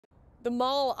The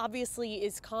mall obviously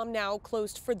is calm now,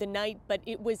 closed for the night, but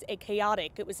it was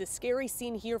a scary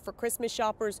scene here for Christmas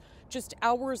shoppers just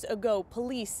hours ago.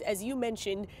 Police, as you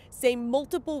mentioned, say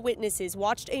multiple witnesses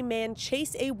watched a man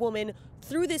chase a woman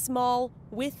through this mall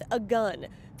with a gun.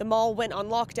 The mall went on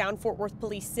lockdown, Fort Worth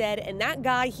police said, and that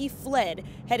guy, he fled,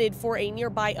 headed for a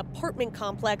nearby apartment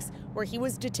complex where he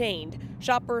was detained.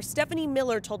 Shopper Stephanie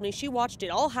Miller told me she watched it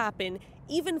all happen,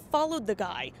 even followed the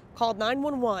guy, called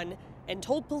 911, and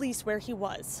told police where he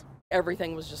was.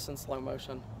 Everything was just in slow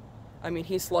motion. I mean,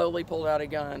 he slowly pulled out a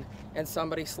gun and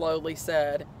somebody slowly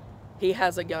said, he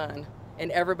has a gun,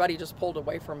 and everybody just pulled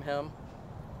away from him.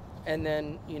 And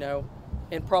then,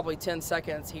 in probably 10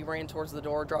 seconds, he ran towards the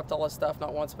door, dropped all his stuff,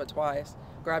 not once but twice,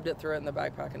 grabbed it, threw it in the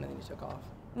backpack, and then he took off.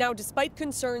 Now, despite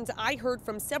concerns I heard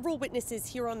from several witnesses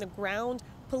here on the ground,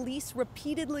 police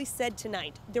repeatedly said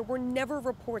tonight there were never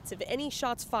reports of any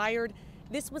shots fired.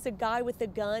 This was a guy with a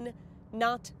gun,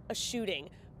 not a shooting.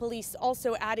 Police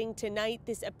also adding tonight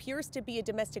this appears to be a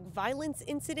domestic violence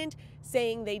incident,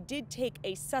 saying they did take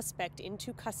a suspect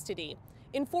into custody.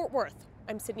 In Fort Worth,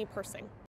 I'm Sydney Persing.